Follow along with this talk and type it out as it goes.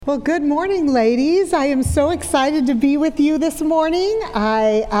Well, good morning, ladies. I am so excited to be with you this morning.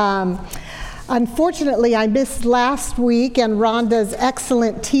 Unfortunately, I missed last week and Rhonda's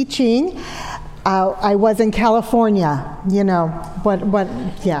excellent teaching. I was in California,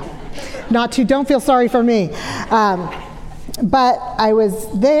 don't feel sorry for me. But I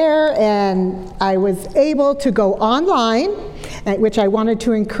was there and I was able to go online, which I wanted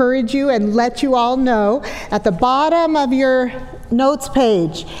to encourage you and let you all know. At the bottom of your notes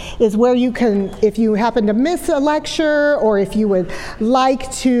page is where you can, if you happen to miss a lecture or if you would like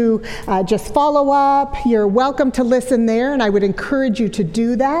to just follow up, you're welcome to listen there, and I would encourage you to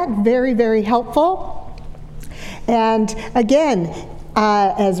do that. Very, very helpful. And again,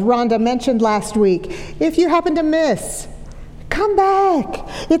 as Rhonda mentioned last week, if you happen to miss, come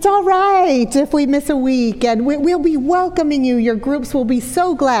back. It's all right if we miss a week, and we'll be welcoming you. Your groups will be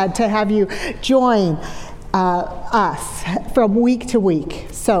so glad to have you join us from week to week.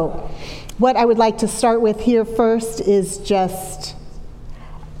 So what I would like to start with here first is just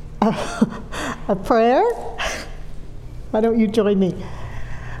a prayer. Why don't you join me?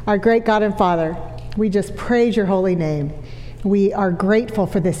 Our great God and Father, we just praise your holy name. We are grateful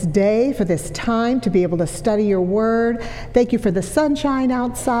for this day, for this time to be able to study your word. Thank you for the sunshine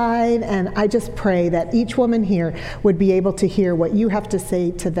outside, and I just pray that each woman here would be able to hear what you have to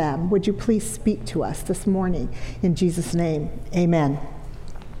say to them. Would you please speak to us this morning? In Jesus' name, amen.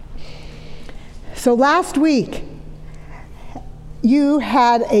 So last week, you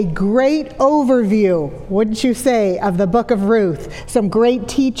had a great overview, wouldn't you say, of the book of Ruth. Some great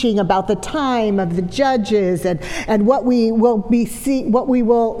teaching about the time of the judges and what we will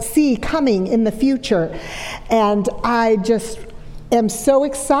see coming in the future. And I just am so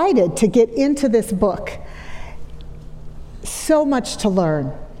excited to get into this book. So much to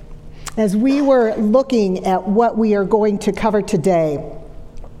learn. As we were looking at what we are going to cover today,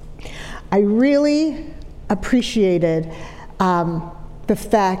 I really appreciated the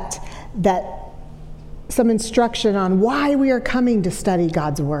fact that some instruction on why we are coming to study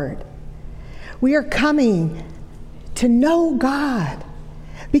God's Word. We are coming to know God,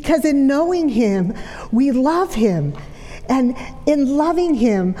 because in knowing Him, we love Him. And in loving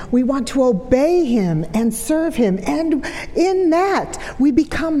Him, we want to obey Him and serve Him. And in that, we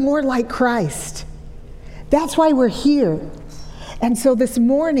become more like Christ. That's why we're here. And so this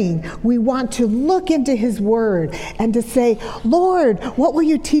morning, we want to look into His Word and to say, Lord, what will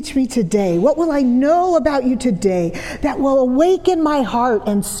you teach me today? What will I know about you today that will awaken my heart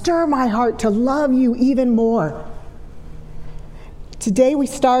and stir my heart to love you even more? Today we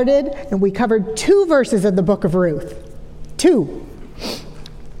started and we covered 2 verses of the book of Ruth. 2.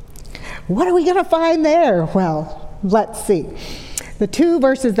 What are we going to find there? Well, let's see. The 2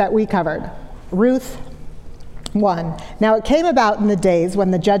 verses that we covered. Ruth 1. Now it came about in the days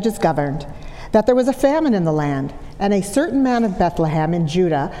when the judges governed, that there was a famine in the land, and a certain man of Bethlehem in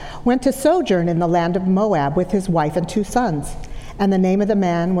Judah went to sojourn in the land of Moab with his wife and 2 sons. And the name of the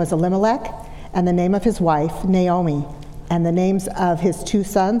man was Elimelech, and the name of his wife Naomi. And the names of his 2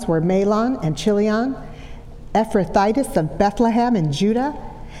 sons were Mahlon and Chilion, Ephrathites of Bethlehem in Judah.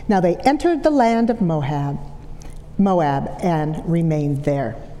 Now they entered the land of Moab, and remained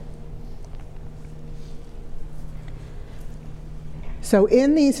there. So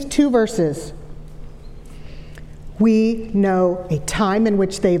in these 2 verses, we know a time in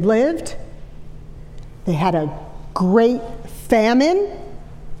which they lived. They had a great famine,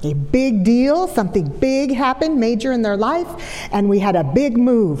 a big deal, something big happened, major in their life, and we had a big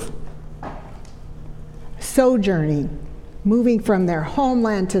move. Sojourning, moving from their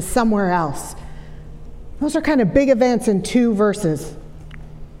homeland to somewhere else. Those are kind of big events in 2 verses.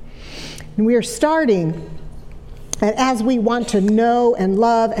 And we are starting. And as we want to know and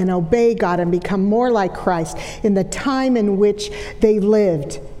love and obey God and become more like Christ in the time in which they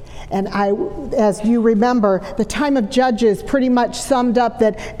lived. And as you remember, the time of Judges pretty much summed up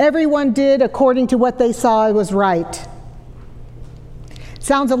that everyone did according to what they saw was right.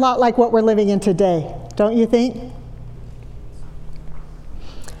 Sounds a lot like what we're living in today, don't you think?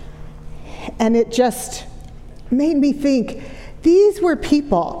 And it just made me think, these were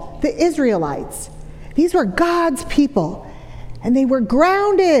people, the Israelites. These were God's people, and they were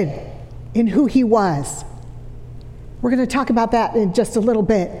grounded in who He was. We're going to talk about that in just a little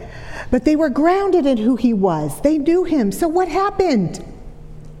bit. But they were grounded in who He was. They knew Him. So what happened?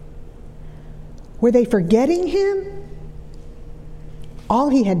 Were they forgetting Him? All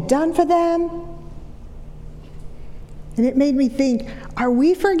He had done for them? And it made me think, are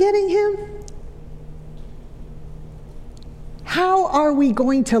we forgetting Him? How are we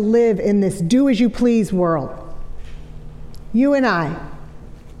going to live in this do-as-you-please world? You and I.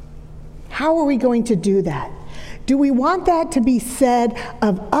 How are we going to do that? Do we want that to be said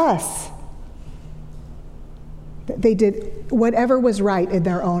of us? That they did whatever was right in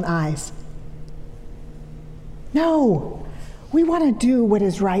their own eyes? No. We want to do what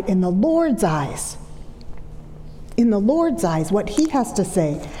is right in the Lord's eyes. In the Lord's eyes, what he has to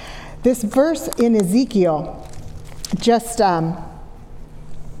say. This verse in Ezekiel just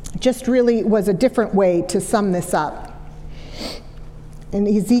really was a different way to sum this up. In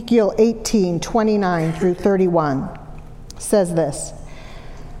Ezekiel 18:29 through 31 says this,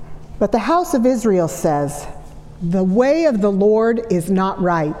 "But the house of Israel says, the way of the Lord is not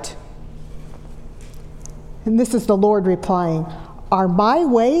right." And this is the Lord replying, "Are my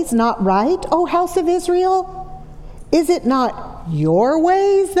ways not right, O house of Israel? Is it not your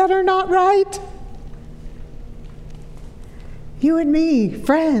ways that are not right?" You and me,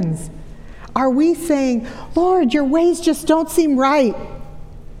 friends, are we saying, "Lord, your ways just don't seem right"?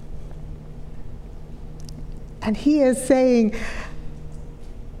 And he is saying,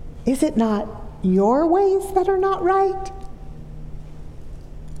 "Is it not your ways that are not right?"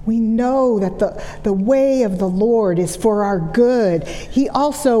 We know that the way of the Lord is for our good. He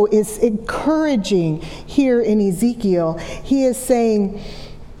also is encouraging here in Ezekiel. He is saying,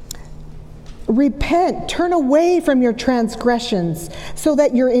 "Repent, turn away from your transgressions, so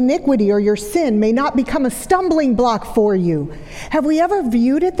that your iniquity or your sin may not become a stumbling block for you." Have we ever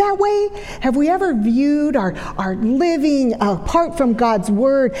viewed it that way? Have we ever viewed our living apart from God's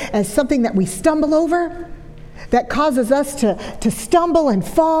word as something that we stumble over? That causes us to stumble and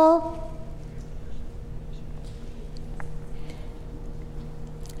fall?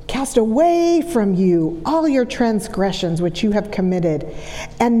 "Cast away from you all your transgressions which you have committed,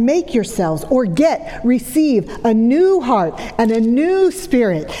 and make yourselves," or receive a new heart and a new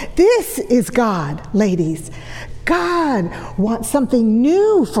spirit. This is God, ladies. God wants something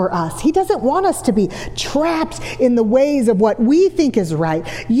new for us. He doesn't want us to be trapped in the ways of what we think is right.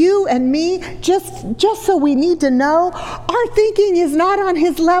 You and me, just so we need to know, our thinking is not on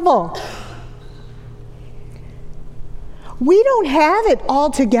his level. We don't have it all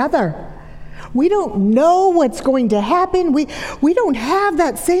together. We don't know what's going to happen. We don't have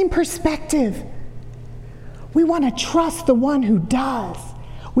that same perspective. We want to trust the one who does.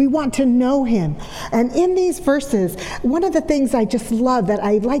 We want to know him. And in these verses, one of the things I just love, that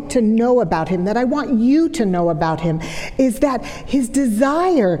I like to know about him, that I want you to know about him, is that his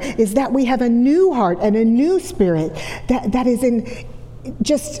desire is that we have a new heart and a new spirit that is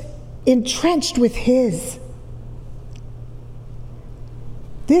just entrenched with his.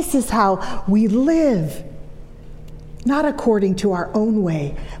 This is how we live, not according to our own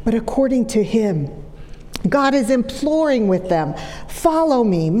way, but according to him. God is imploring with them, "Follow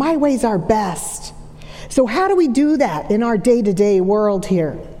me, my ways are best." So how do we do that in our day-to-day world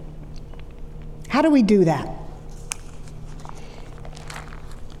here? How do we do that?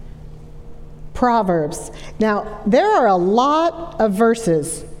 Proverbs. Now, there are a lot of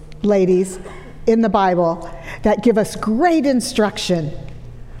verses, ladies, in the Bible that give us great instruction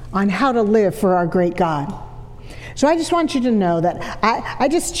on how to live for our great God. So I just want you to know that I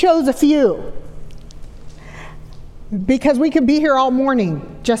just chose a few, because we could be here all morning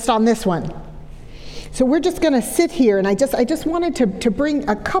just on this one. So we're just going to sit here, and I just wanted to bring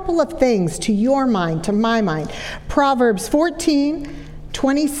a couple of things to your mind, to my mind. Proverbs 14,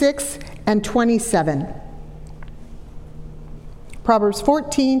 26, and 27. Proverbs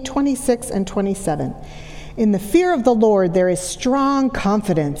 14, 26, and 27. "In the fear of the Lord there is strong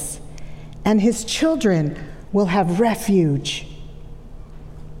confidence, and his children will have refuge.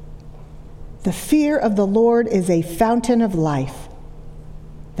 The fear of the Lord is a fountain of life,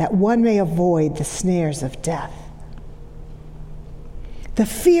 that one may avoid the snares of death." The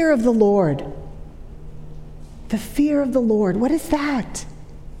fear of the Lord. The fear of the Lord. What is that?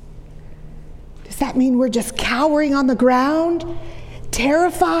 Does that mean we're just cowering on the ground,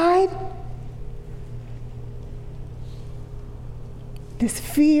 terrified? This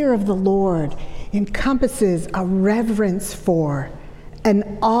fear of the Lord encompasses a reverence for,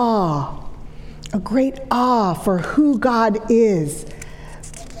 an awe, a great awe for who God is.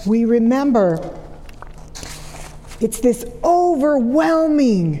 We remember it's this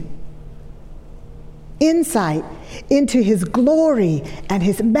overwhelming insight into his glory and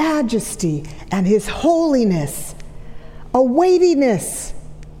his majesty and his holiness, a weightiness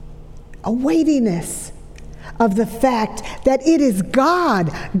of the fact that it is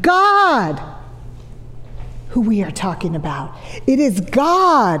God who we are talking about. It is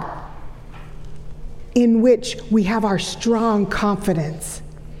God in which we have our strong confidence.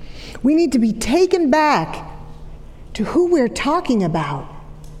 We need to be taken back to who we're talking about.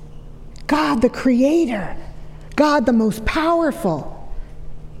 God the Creator, God the most powerful,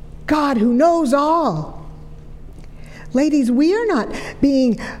 God who knows all. Ladies, we are not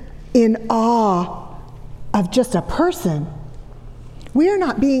being in awe of just a person. We are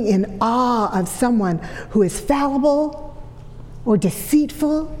not being in awe of someone who is fallible or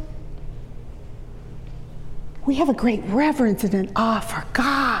deceitful. We have a great reverence and an awe for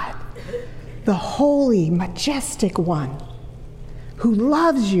God, the holy, majestic one who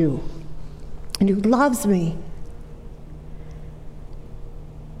loves you and who loves me.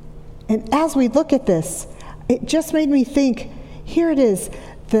 And as we look at this, it just made me think, here it is,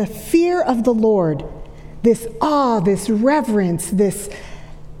 the fear of the Lord, this awe, this reverence,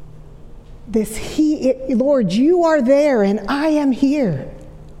 Lord, you are there and I am here.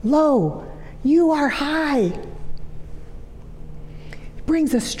 Lo, you are high. It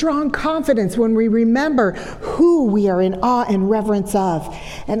brings a strong confidence when we remember who we are in awe and reverence of.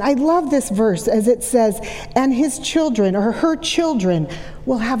 And I love this verse as it says, and his children or her children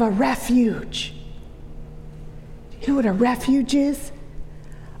will have a refuge. You know what a refuge is?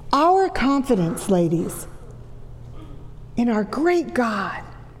 Our confidence, ladies, in our great God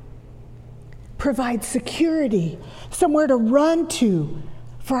provides security, somewhere to run to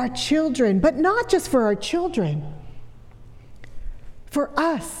for our children, but not just for our children, for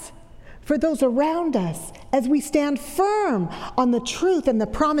us, for those around us, as we stand firm on the truth and the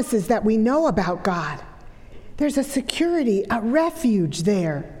promises that we know about God. There's a security, a refuge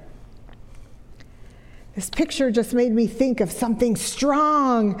there. This picture just made me think of something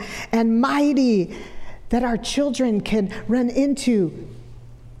strong and mighty that our children can run into.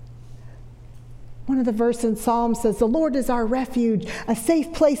 One of the verses in Psalm says, the Lord is our refuge, a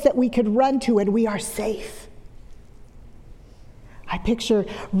safe place that we could run to and we are safe. I picture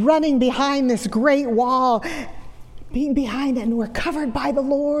running behind this great wall, being behind it, and we're covered by the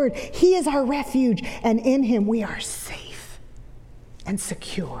Lord. He is our refuge, and in him we are safe and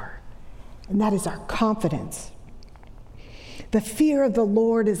secure. And that is our confidence. The fear of the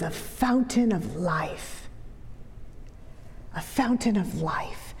Lord is a fountain of life. A fountain of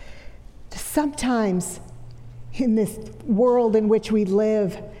life. Sometimes in this world in which we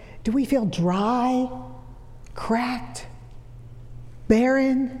live, do we feel dry, cracked,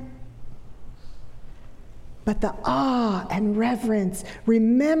 barren? But the awe and reverence,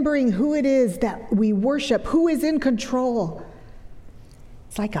 remembering who it is that we worship, who is in control,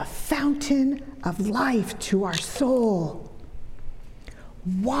 it's like a fountain of life to our soul.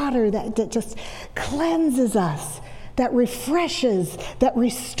 Water that just cleanses us, that refreshes, that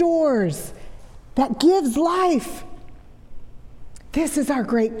restores, that gives life. This is our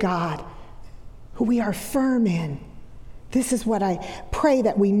great God, who we are firm in. This is what I pray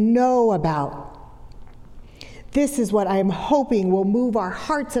that we know about. This is what I am hoping will move our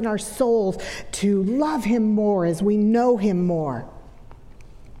hearts and our souls to love him more as we know him more.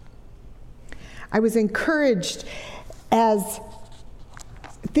 I was encouraged as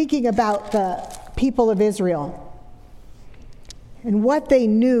thinking about the people of Israel and what they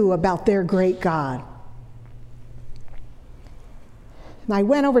knew about their great God. And I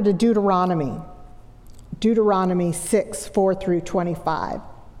went over to Deuteronomy 6, 4 through 25.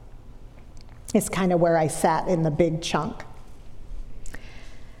 It's kind of where I sat in the big chunk.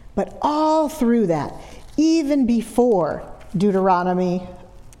 But all through that, even before Deuteronomy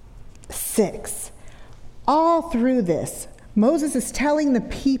 6, all through this, Moses is telling the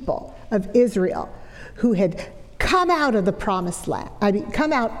people of Israel who had come out of the promised land,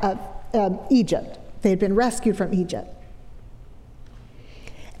 come out of Egypt. They had been rescued from Egypt.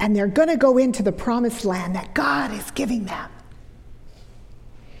 And they're going to go into the promised land that God is giving them.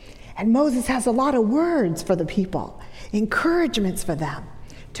 And Moses has a lot of words for the people, encouragements for them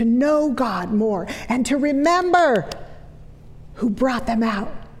to know God more and to remember who brought them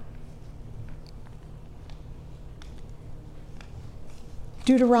out.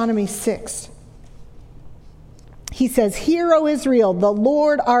 Deuteronomy 6. He says, "Hear, O Israel, the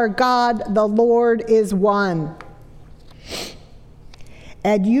Lord our God, the Lord is one.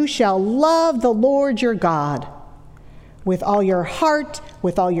 And you shall love the Lord your God with all your heart,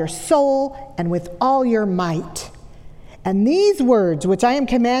 with all your soul, and with all your might. And these words which I am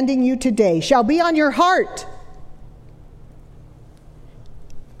commanding you today shall be on your heart.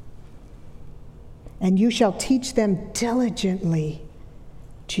 And you shall teach them diligently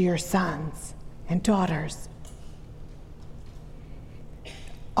to your sons and daughters."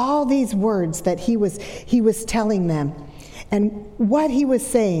 All these words that he was telling them. And what he was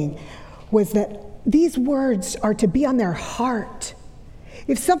saying was that these words are to be on their heart.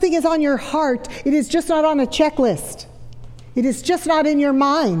 If something is on your heart, it is just not on a checklist. It is just not in your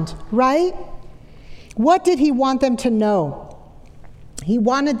mind, right? What did he want them to know? He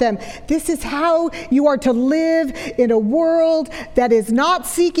wanted them, this is how you are to live in a world that is not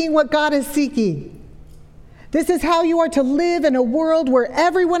seeking what God is seeking. This is how you are to live in a world where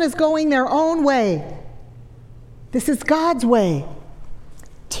everyone is going their own way. This is God's way.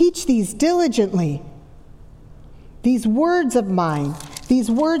 Teach these diligently. These words of mine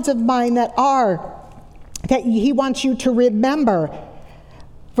that he wants you to remember.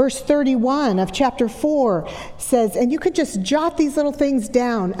 Verse 31 of chapter 4 says, and you could just jot these little things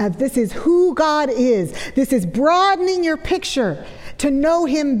down of this is who God is. This is broadening your picture to know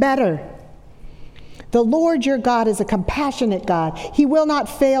him better. The Lord your God is a compassionate God. He will not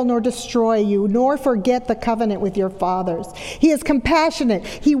fail nor destroy you, nor forget the covenant with your fathers. He is compassionate.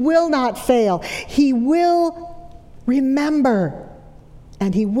 He will not fail. He will remember,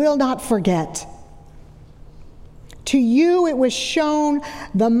 and he will not forget. To you it was shown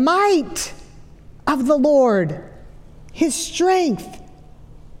the might of the Lord, his strength.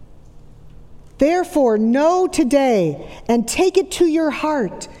 Therefore, know today and take it to your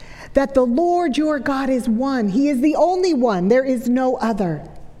heart that the Lord your God is one. He is the only one. There is no other.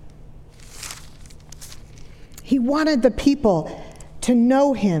 He wanted the people to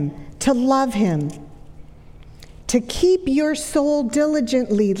know him, to love him, to keep your soul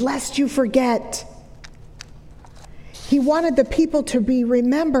diligently, lest you forget. He wanted the people to be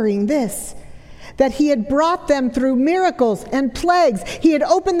remembering this, that he had brought them through miracles and plagues. He had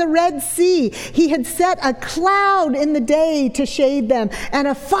opened the Red Sea. He had set a cloud in the day to shade them and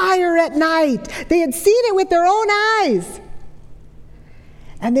a fire at night. They had seen it with their own eyes.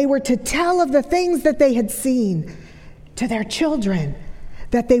 And they were to tell of the things that they had seen to their children,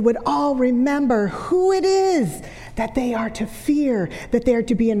 that they would all remember who it is that they are to fear, that they are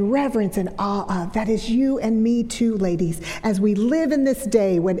to be in reverence and awe of. That is you and me too, ladies, as we live in this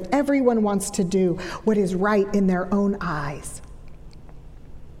day when everyone wants to do what is right in their own eyes.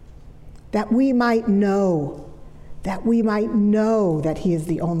 That we might know that he is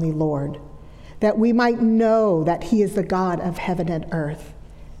the only Lord, that we might know that he is the God of heaven and earth.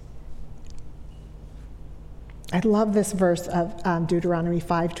 I love this verse of Deuteronomy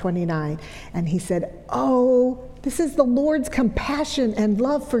 5:29. And he said, oh, this is the Lord's compassion and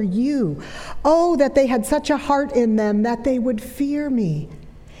love for you. Oh, that they had such a heart in them that they would fear me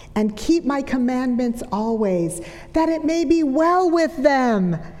and keep my commandments always, that it may be well with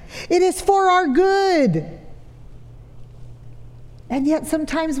them. It is for our good. And yet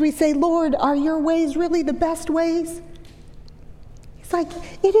sometimes we say, Lord, are your ways really the best ways? It's like,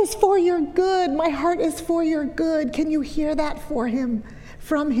 it is for your good. My heart is for your good. Can you hear that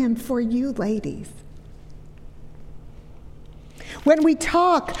from him for you, ladies? When we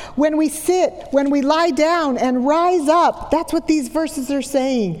talk, when we sit, when we lie down and rise up, that's what these verses are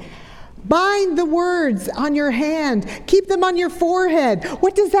saying. Bind the words on your hand. Keep them on your forehead.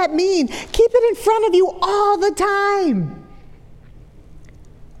 What does that mean? Keep it in front of you all the time.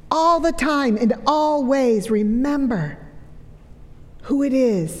 All the time, in all ways, remember who it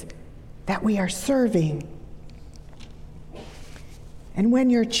is that we are serving. And when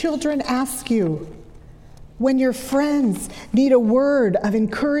your children ask you, when your friends need a word of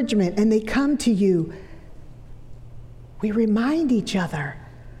encouragement and they come to you, we remind each other.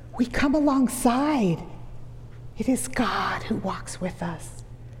 We come alongside. It is God who walks with us,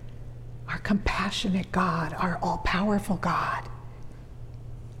 our compassionate God, our all-powerful God.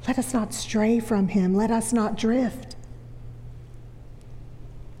 Let us not stray from him. Let us not drift.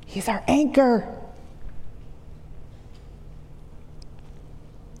 He's our anchor.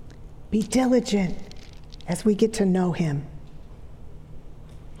 Be diligent as we get to know him.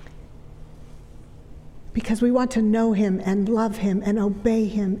 Because we want to know him and love him and obey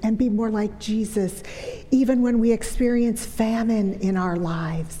him and be more like Jesus, even when we experience famine in our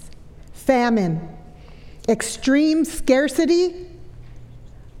lives. Famine, extreme scarcity,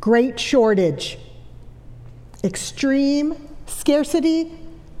 great shortage. Extreme scarcity,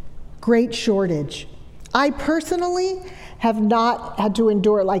 great shortage. I personally have not had to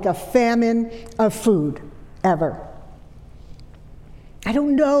endure like a famine of food ever. I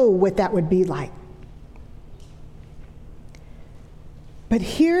don't know what that would be like. But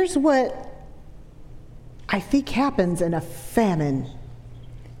here's what I think happens in a famine.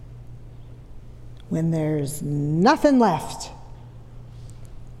 When there's nothing left,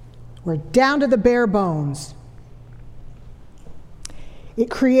 we're down to the bare bones. It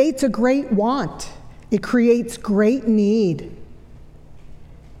creates a great want. It creates great need.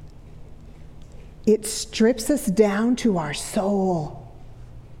 It strips us down to our soul.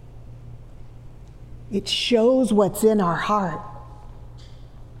 It shows what's in our heart.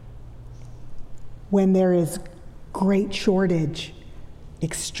 When there is great shortage,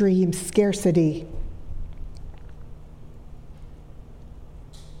 extreme scarcity.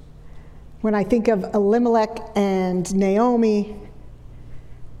 When I think of Elimelech and Naomi,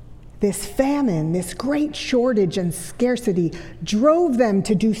 this famine, this great shortage and scarcity drove them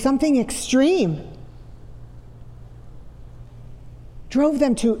to do something extreme. Drove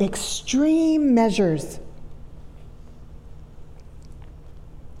them to extreme measures.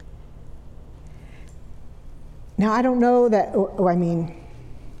 Now, I don't know that,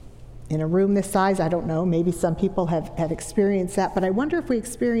 in a room this size, I don't know, maybe some people have experienced that, but I wonder if we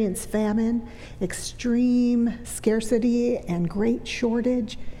experience famine, extreme scarcity, and great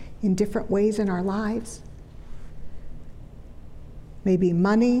shortage in different ways in our lives. Maybe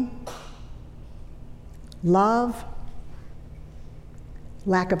money, love,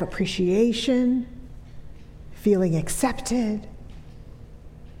 lack of appreciation, feeling accepted,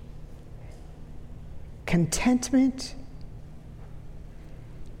 contentment.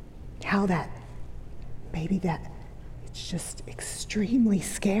 How that it's just extremely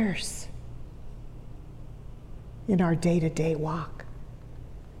scarce in our day-to-day walk.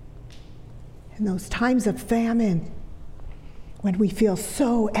 In those times of famine, when we feel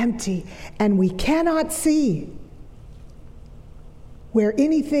so empty and we cannot see where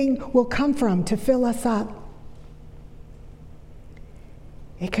anything will come from to fill us up,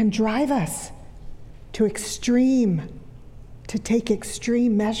 it can drive us to take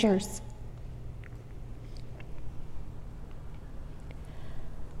extreme measures.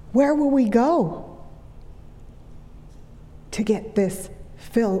 Where will we go to get this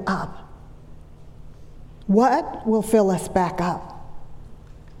fill up? What will fill us back up?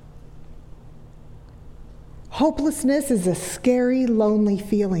 Hopelessness is a scary, lonely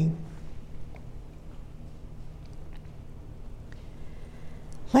feeling.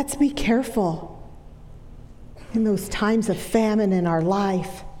 Let's be careful in those times of famine in our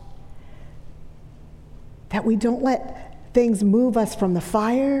life that we don't let things move us from the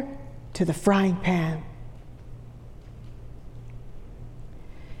fire to the frying pan.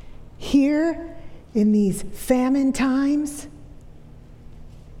 Here, in these famine times,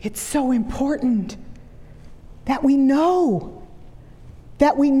 it's so important that we know.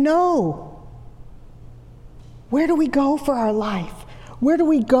 Where do we go for our life? Where do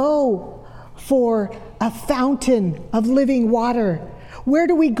we go for a fountain of living water? Where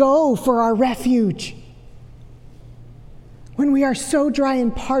do we go for our refuge? When we are so dry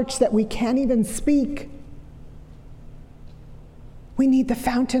and parched that we can't even speak, we need the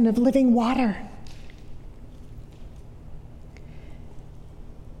fountain of living water.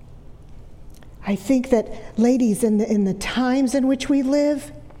 I think that, ladies, in the times in which we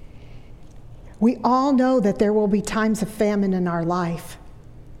live, we all know that there will be times of famine in our life.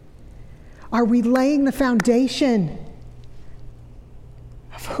 Are we laying the foundation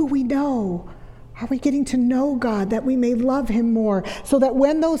of who we know? Are we getting to know God that we may love Him more, so that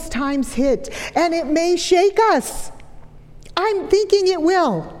when those times hit, and it may shake us, I'm thinking it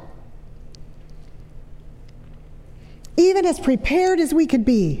will, even as prepared as we could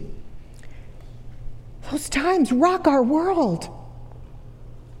be, those times rock our world.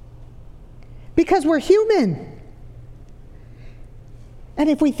 Because we're human. And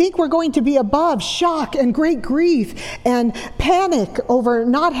if we think we're going to be above shock and great grief and panic over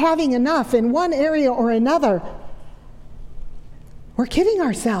not having enough in one area or another, we're kidding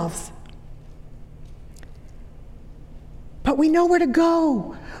ourselves. But we know where to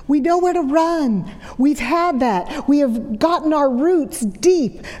go. We know where to run. We've had that. We have gotten our roots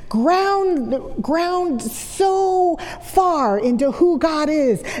deep, ground so far into who God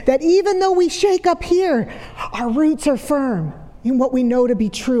is, that even though we shake up here, our roots are firm in what we know to be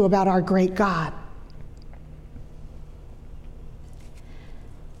true about our great God.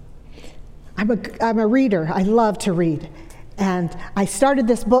 I'm a reader. I love to read. And I started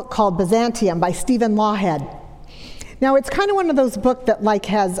this book called Byzantium by Stephen Lawhead. Now, it's kind of one of those books that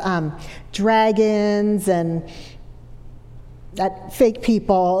has dragons and fake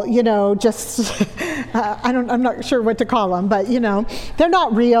people, I'm not sure what to call them, but, they're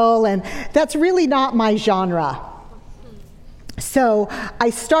not real, and that's really not my genre. So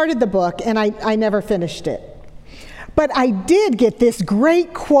I started the book, and I never finished it. But I did get this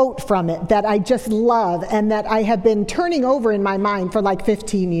great quote from it that I just love, and that I have been turning over in my mind for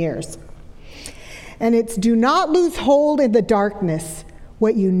 15 years. And it's, "Do not lose hold in the darkness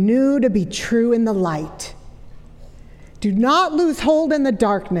what you knew to be true in the light." Do not lose hold in the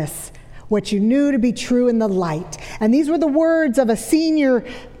darkness what you knew to be true in the light. And these were the words of a senior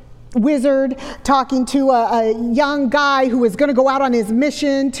wizard talking to a young guy who was going to go out on his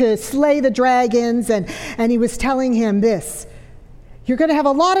mission to slay the dragons, and he was telling him this: you're going to have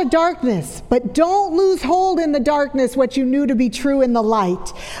a lot of darkness, but don't lose hold in the darkness what you knew to be true in the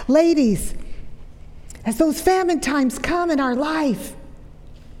light. Ladies, as those famine times come in our life,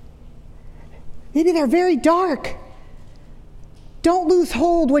 maybe they're very dark. Don't lose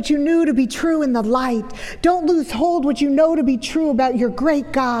hold what you knew to be true in the light. Don't lose hold what you know to be true about your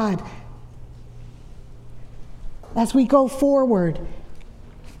great God. As we go forward,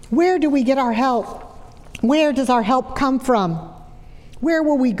 where do we get our help? Where does our help come from? Where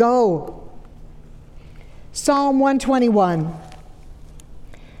will we go? Psalm 121.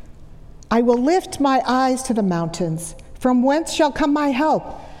 I will lift my eyes to the mountains. From whence shall come my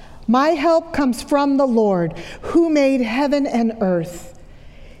help? My help comes from the Lord, who made heaven and earth.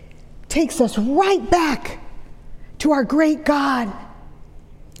 Takes us right back to our great God,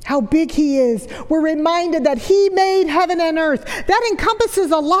 how big he is. We're reminded that he made heaven and earth. That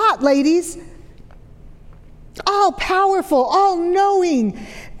encompasses a lot, ladies. All powerful, all knowing.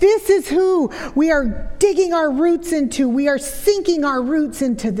 This is who we are digging our roots into. We are sinking our roots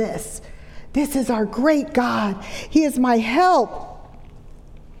into this. This is our great God. He is my help.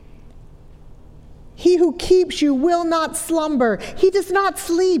 He who keeps you will not slumber. He does not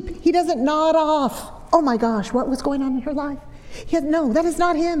sleep. He doesn't nod off. Oh my gosh, what was going on in her life? No, that is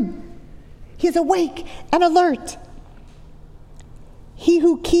not him. He is awake and alert. He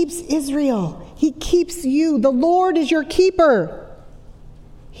who keeps Israel, he keeps you. The Lord is your keeper.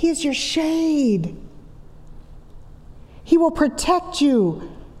 He is your shade. He will protect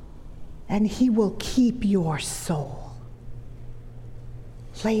you, and he will keep your soul.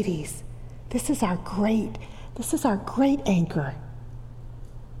 Ladies, this is our great anchor,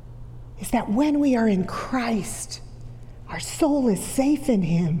 is that when we are in Christ, our soul is safe in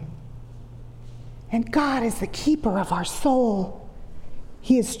him. And God is the keeper of our soul.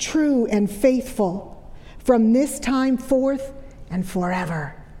 He is true and faithful from this time forth and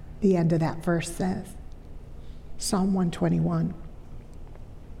forever, the end of that verse says. Psalm 121.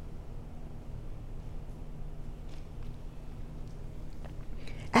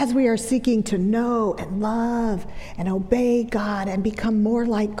 As we are seeking to know and love and obey God and become more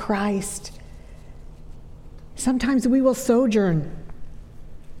like Christ, sometimes we will sojourn,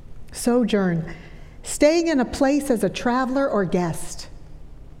 staying in a place as a traveler or guest,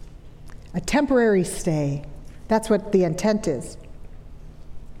 a temporary stay. That's what the intent is.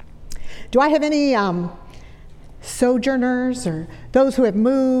 Do I have any sojourners or those who have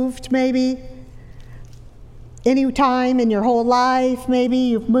moved maybe? Any time in your whole life, maybe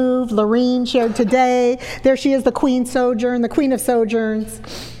you've moved. Lorene shared today. There she is, the Queen Sojourn, the Queen of Sojourns.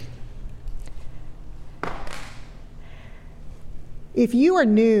 If you are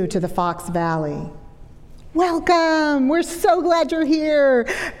new to the Fox Valley, welcome. We're so glad you're here.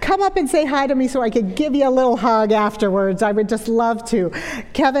 Come up and say hi to me so I could give you a little hug afterwards. I would just love to.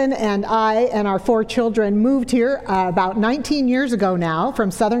 Kevin and I and our 4 children moved here about 19 years ago now from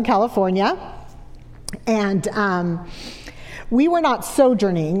Southern California. And we were not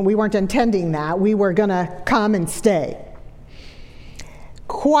sojourning. We weren't intending that. We were going to come and stay.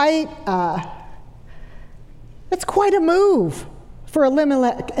 It's quite a move for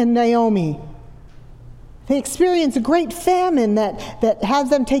Elimelech and Naomi. They experience a great famine that has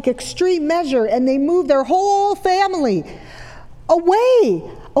them take extreme measure, and they move their whole family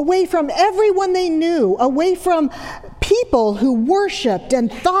away from everyone they knew, away from people who worshiped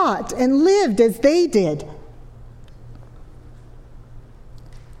and thought and lived as they did.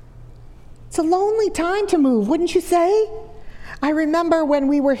 It's a lonely time to move, wouldn't you say? I remember when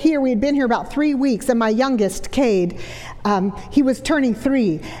we were here, we had been here about 3 weeks, and my youngest, Cade, he was turning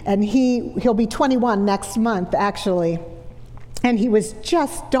 3, and he'll be 21 next month, actually. And he was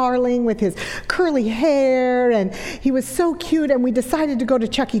just darling with his curly hair, and he was so cute, and we decided to go to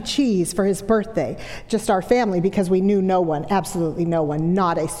Chuck E. Cheese for his birthday, just our family, because we knew no one, absolutely no one,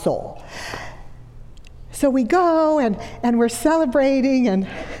 not a soul. So we go, and we're celebrating, and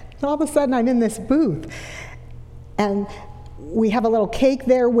all of a sudden I'm in this booth, and we have a little cake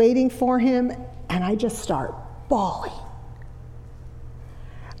there waiting for him, and I just start bawling.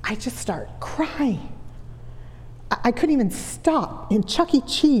 I just start crying. I couldn't even stop in Chuck E.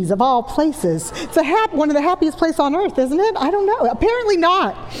 Cheese, of all places. It's one of the happiest places on earth, isn't it? I don't know. Apparently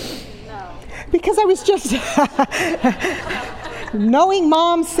not. No. Because I was just knowing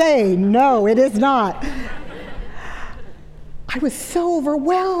mom say, no, it is not. I was so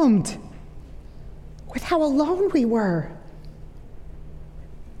overwhelmed with how alone we were.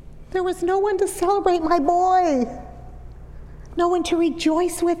 There was no one to celebrate my boy. No one to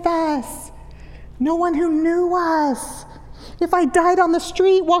rejoice with us. No one who knew us. If I died on the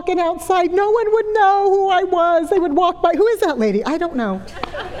street walking outside, no one would know who I was. They would walk by. Who is that lady? I don't know.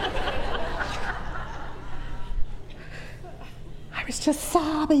 I was just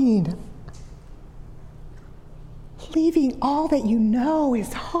sobbing. Leaving all that you know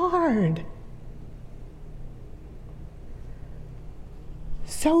is hard.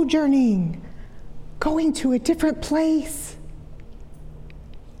 Sojourning, going to a different place.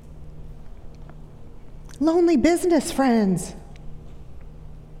 Lonely business friends.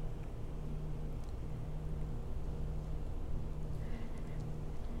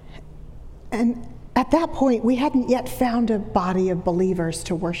 And at that point, we hadn't yet found a body of believers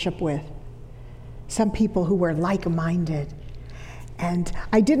to worship with. Some people who were like-minded. And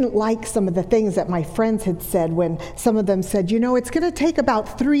I didn't like some of the things that my friends had said when some of them said, it's going to take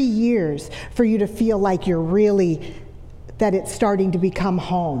about 3 years for you to feel like that it's starting to become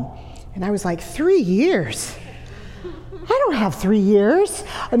home. And I was like, 3 years? I don't have 3 years.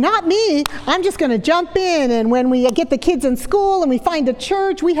 Not me. I'm just going to jump in. And when we get the kids in school and we find a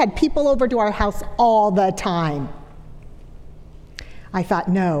church, we had people over to our house all the time. I thought,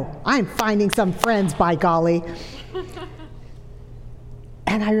 no, I'm finding some friends, by golly.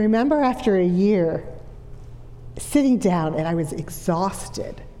 And I remember after a year sitting down and I was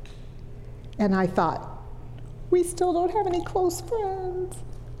exhausted. And I thought, we still don't have any close friends.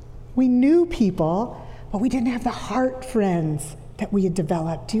 We knew people, but we didn't have the heart friends that we had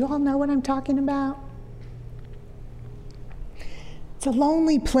developed. Do you all know what I'm talking about? It's a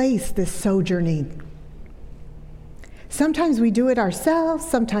lonely place, this sojourning. Sometimes we do it ourselves,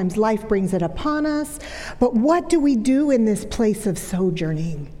 sometimes life brings it upon us, but what do we do in this place of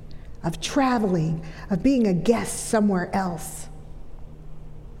sojourning, of traveling, of being a guest somewhere else?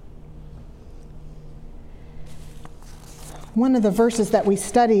 One of the verses that we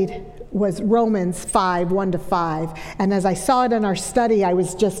studied was Romans 5, 1-5, and as I saw it in our study, I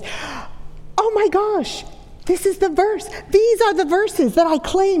was just, oh my gosh! This is the verse. These are the verses that I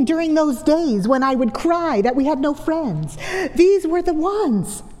claimed during those days when I would cry that we had no friends. These were the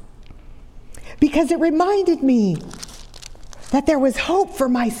ones. Because it reminded me that there was hope for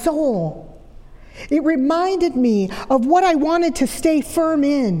my soul. It reminded me of what I wanted to stay firm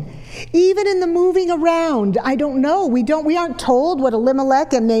in. Even in the moving around, I don't know. We aren't told what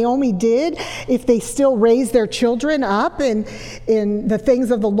Elimelech and Naomi did, if they still raised their children up in the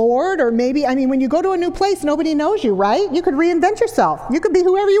things of the Lord, or maybe, when you go to a new place, nobody knows you, right? You could reinvent yourself. You could be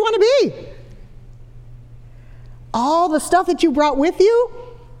whoever you want to be. All the stuff that you brought with you,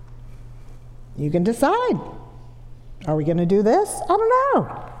 you can decide. Are we going to do this? I don't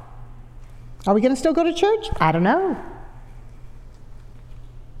know. Are we going to still go to church? I don't know.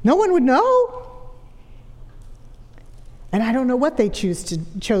 No one would know. And I don't know what they chose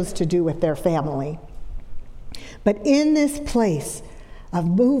to do with their family. But in this place of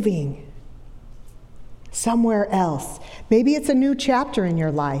moving somewhere else, maybe it's a new chapter in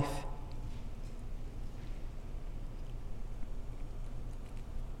your life.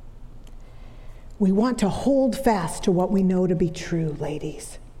 We want to hold fast to what we know to be true,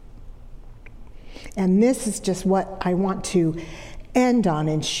 ladies. And this is just what I want to end on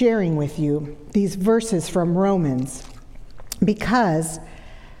in sharing with you, these verses from Romans, because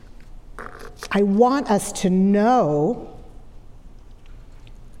I want us to know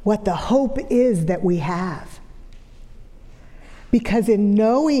what the hope is that we have. Because in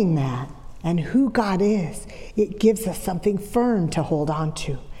knowing that and who God is, it gives us something firm to hold on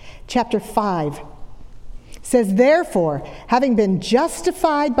to. Chapter 5 says, therefore, having been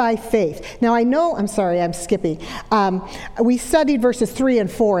justified by faith. Now I'm sorry, I'm skipping. We studied verses 3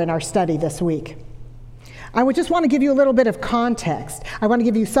 and 4 in our study this week. I would just want to give you a little bit of context. I want to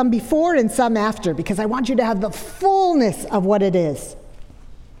give you some before and some after, because I want you to have the fullness of what it is.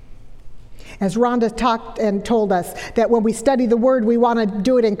 As Rhonda talked and told us, that when we study the word, we want to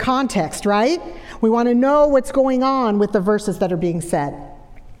do it in context, right? We want to know what's going on with the verses that are being said.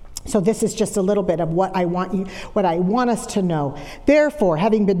 So this is just a little bit of what I want us to know. Therefore,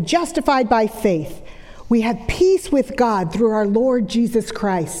 having been justified by faith, we have peace with God through our Lord Jesus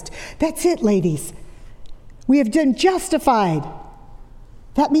Christ. That's it, ladies. We have been justified.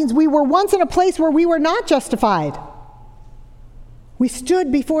 That means we were once in a place where we were not justified. We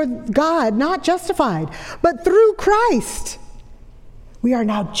stood before God not justified, but through Christ, we are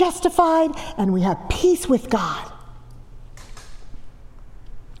now justified and we have peace with God.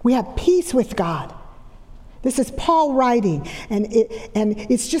 We have peace with God. This is Paul writing, and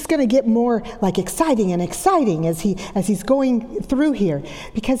it's just going to get more like exciting and exciting as he's going through here,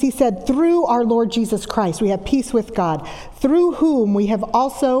 because he said, through our Lord Jesus Christ we have peace with God, through whom we have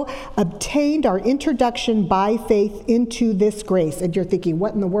also obtained our introduction by faith into this grace. And you're thinking,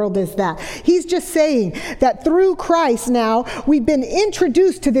 what in the world is that? He's just saying that through Christ now we've been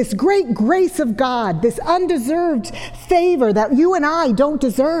introduced to this great grace of God, this undeserved favor that you and I don't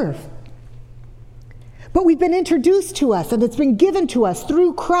deserve. But we've been introduced to us, and it's been given to us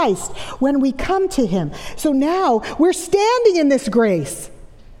through Christ when we come to him. So now we're standing in this grace.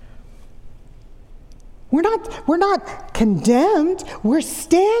 We're not condemned. We're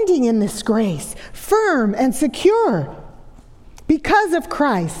standing in this grace, firm and secure, because of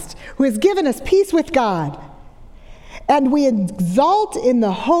Christ, who has given us peace with God. And we exult in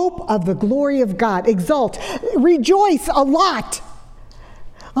the hope of the glory of God. Exult, rejoice a lot.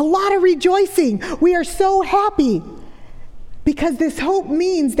 A lot of rejoicing. We are so happy because this hope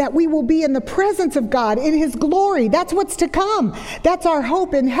means that we will be in the presence of God in his glory. That's what's to come. That's our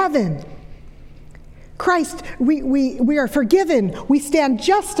hope in heaven. Christ, we are forgiven. We stand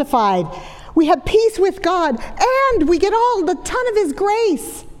justified. We have peace with God, and we get all the ton of his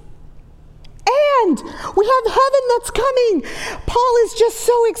grace. And we have heaven that's coming. Paul is just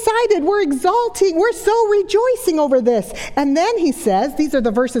so excited. We're exalting. We're so rejoicing over this. And then he says, these are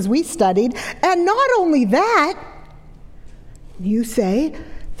the verses we studied, and not only that, you say,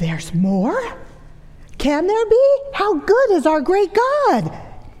 there's more? Can there be? How good is our great God?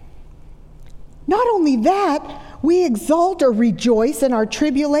 Not only that, we exult or rejoice in our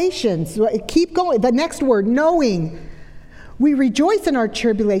tribulations. Keep going. The next word, knowing. We rejoice in our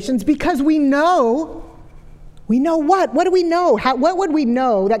tribulations because we know what? What do we know? What would we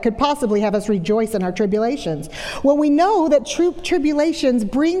know that could possibly have us rejoice in our tribulations? Well, we know that tribulations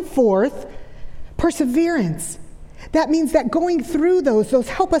bring forth perseverance. That means that going through those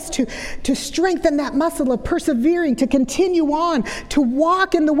help us to strengthen that muscle of persevering, to continue on, to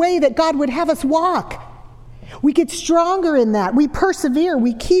walk in the way that God would have us walk. We get stronger in that. We persevere.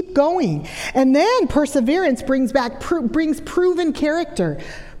 We keep going. And then perseverance brings proven character.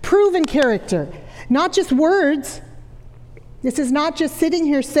 Proven character. Not just words. This is not just sitting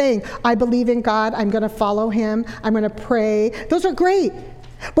here saying, I believe in God. I'm going to follow him. I'm going to pray. Those are great.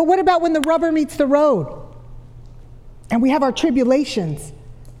 But what about when the rubber meets the road? And we have our tribulations.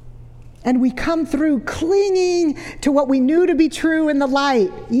 And we come through clinging to what we knew to be true in the light,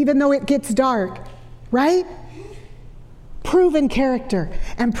 even though it gets dark. Right? Proven character.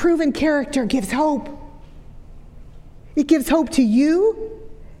 And proven character gives hope. It gives hope to you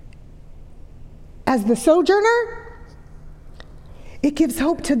as the sojourner. It gives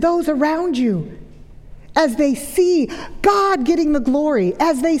hope to those around you as they see God getting the glory,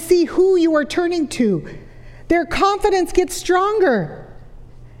 as they see who you are turning to. Their confidence gets stronger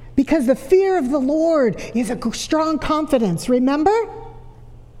because the fear of the Lord is a strong confidence. Remember?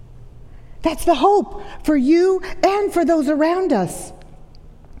 That's the hope for you and for those around us.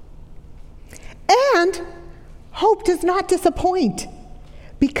 And hope does not disappoint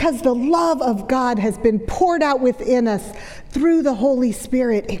because the love of God has been poured out within us through the Holy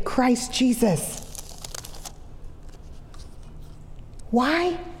Spirit in Christ Jesus.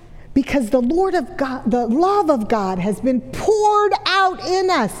 Why? Because the love of God has been poured out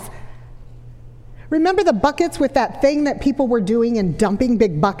in us. Remember the buckets with that thing that people were doing and dumping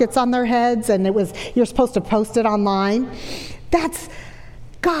big buckets on their heads, and you're supposed to post it online? That's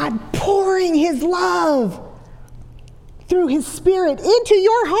God pouring his love through his Spirit into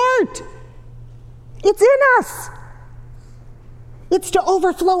your heart. It's in us. It's to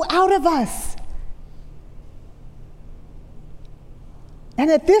overflow out of us.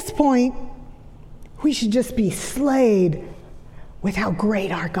 And at this point, we should just be slayed with how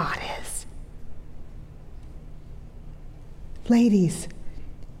great our God is. Ladies,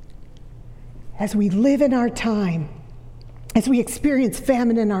 as we live in our time, as we experience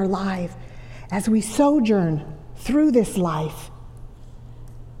famine in our life, as we sojourn through this life,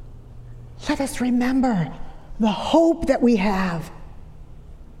 let us remember the hope that we have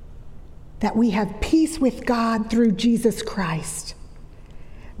peace with God through Jesus Christ.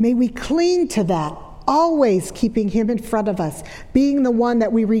 May we cling to that, always keeping him in front of us, being the one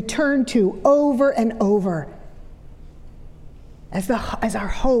that we return to over and over as our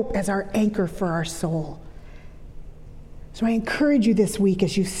hope, as our anchor for our soul. So I encourage you this week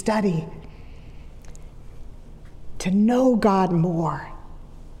as you study to know God more.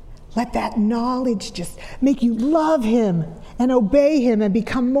 Let that knowledge just make you love him and obey him and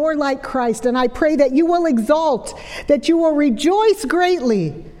become more like Christ. And I pray that you will exult, that you will rejoice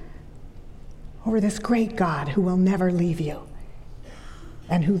greatly over this great God who will never leave you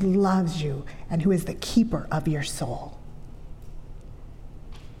and who loves you and who is the keeper of your soul.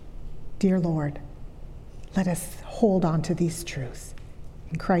 Dear Lord, let us hold on to these truths.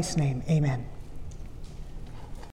 In Christ's name, amen.